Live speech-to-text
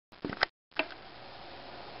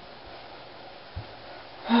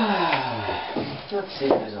Let's see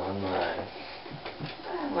who's online.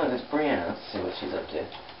 Look, it's Brianna. Let's see what she's up to.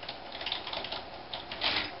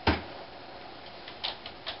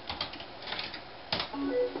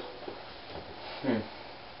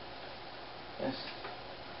 Yes.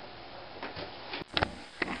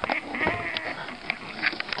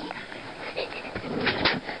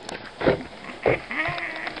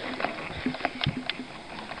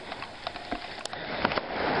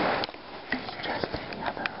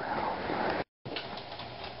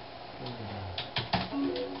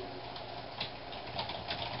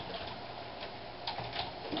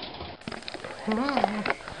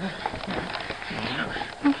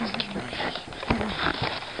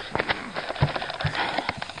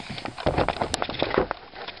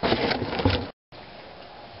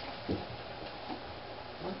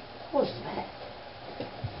 What was that?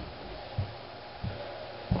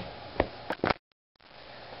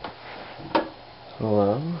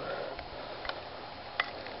 Hello?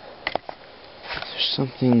 Is there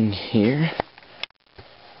something here?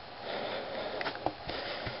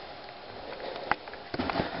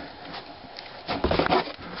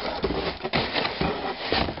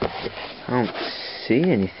 I don't see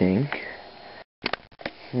anything.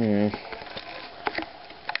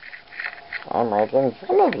 I'm right in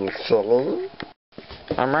front of you, silly.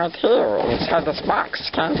 I'm right here, inside this box.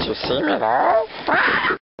 Can't you see me at all?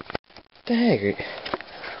 What the heck? What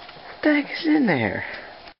the heck is in there?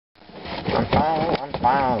 I'm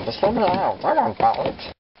fine. Just let me out. I won't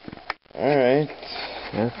fight. Alright.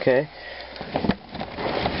 Okay.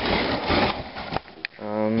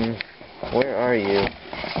 Where are you?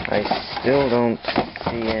 I still don't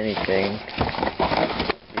see anything.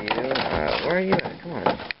 Do you? Where are you at? Come on.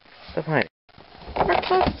 Stop hiding. You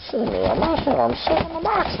can't see me. I'm right here. I'm sitting in the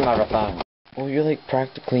box and everything. Well, you're like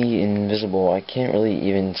practically invisible. I can't really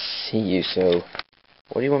even see you, so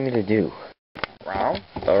what do you want me to do? Well,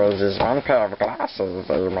 there is this one pair of glasses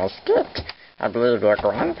that you must get. I believe your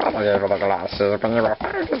grandfather gave you the glasses when you were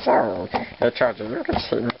 5 years old. He told you could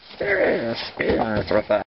see mysterious beings with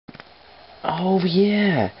them. Oh,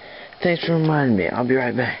 yeah. Thanks for reminding me. I'll be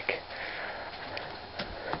right back.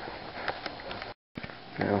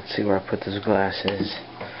 Now, let's see where I put those glasses.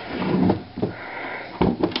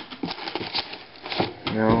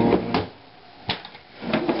 No.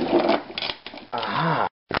 Aha!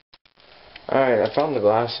 Alright, I found the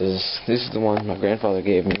glasses. This is the one my grandfather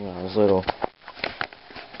gave me when I was little.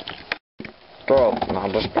 Good. Now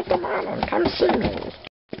just put them on and come see me.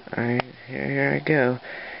 Alright, here I go.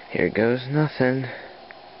 Here goes nothing.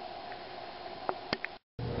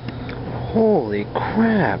 Holy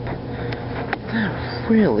crap! That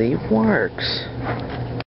really works.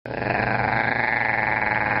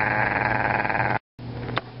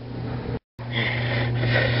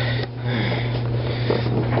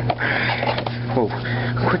 Oh,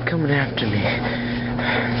 quit coming after me.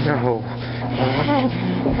 No.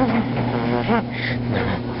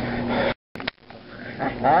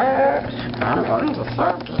 I'm going to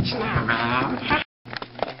throw peach now, man.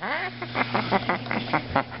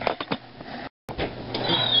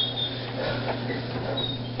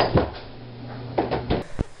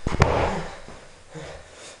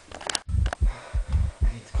 I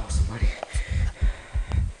need to call somebody.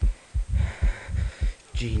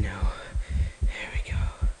 Gino. Here we go.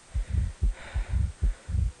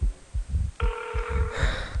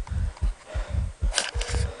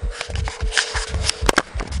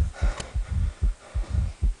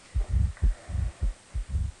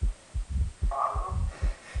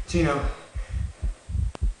 Gino.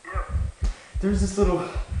 Yeah. There's this little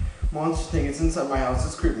monster thing. It's inside my house.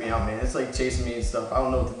 It's creeping me out, man. It's like chasing me and stuff. I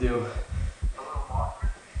don't know what to do. A little monster?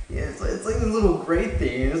 Yeah, it's like this little gray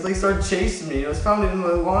thing. And it's like started chasing me. I was found it in my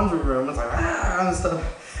laundry room. It's like and stuff.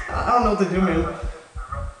 I don't know what to do, man.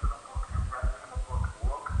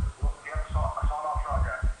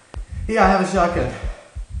 Yeah, I have a shotgun.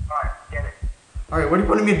 Alright, get it. Alright, what do you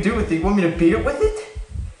want me to do with it? You want me to beat it with it?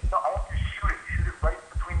 No, I want you to shoot it. Shoot it right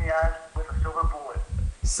between the eyes with a silver bullet.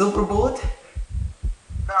 Silver bullet?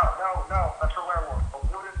 No, that's a werewolf. A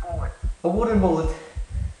wooden bullet. A wooden bullet.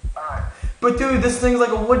 Alright. But dude, this thing's like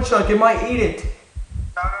a woodchuck. It might eat it.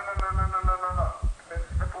 No.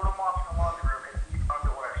 It's a little monster in the laundry room. It eats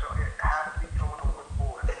underwear, so it has to be killed with a wooden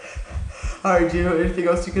bullet. Alright, Gino, anything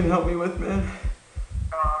else you can help me with, man?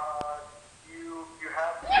 You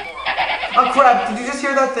have Oh crap, did you just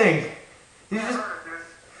hear that thing? Did you I just... heard this.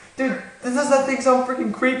 Dude, does that thing sound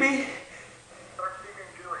freaking creepy? Start speaking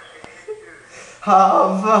Jewish.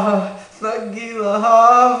 Hava, Nagila,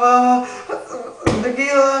 Hava,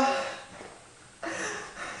 Nagila.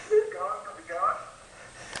 Keep going.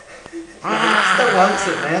 That wants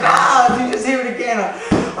it, man. Ah, did you just hear it again?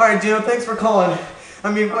 Alright, Gino, thanks for calling.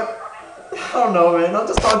 I mean, what? I don't know, man. I'll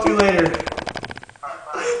just talk to you later.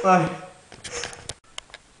 Bye.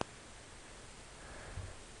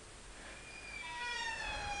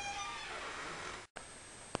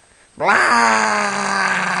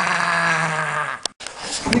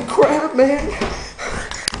 Holy crap, man.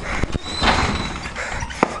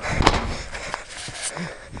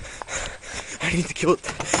 I need to kill it.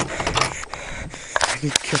 I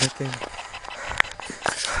need to kill that thing.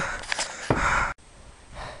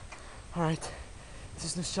 Alright, this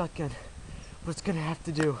is no shotgun, but it's gonna have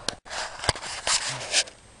to do.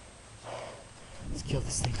 Let's kill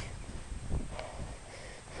this thing.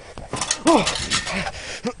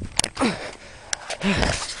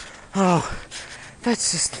 Oh,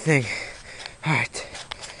 that's just the thing. Alright.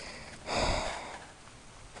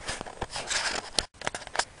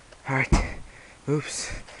 Alright.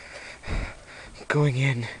 Oops. Going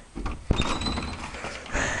in.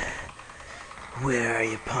 Where are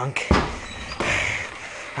you, punk?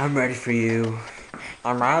 I'm ready for you.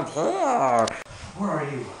 I'm right here. Where are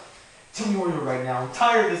you? Tell me where you are right now. I'm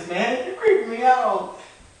tired of this, man. You're creeping me out.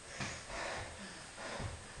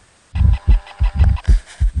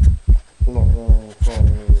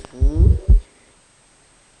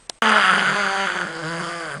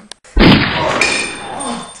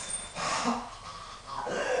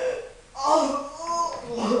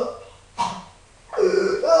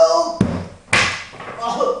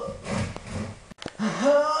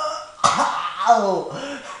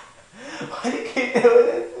 Why do you keep doing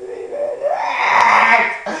this to me, man?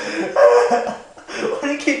 Why do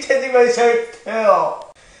you keep taking my shirt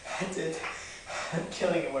still? That's it. I'm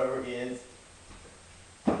killing him wherever he is.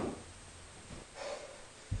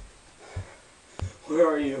 Where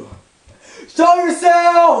are you? Show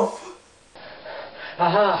yourself!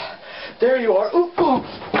 Aha! There you are. Ooh, ooh.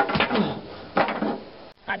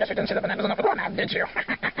 I guess you didn't see the bananas on the floor now, did you?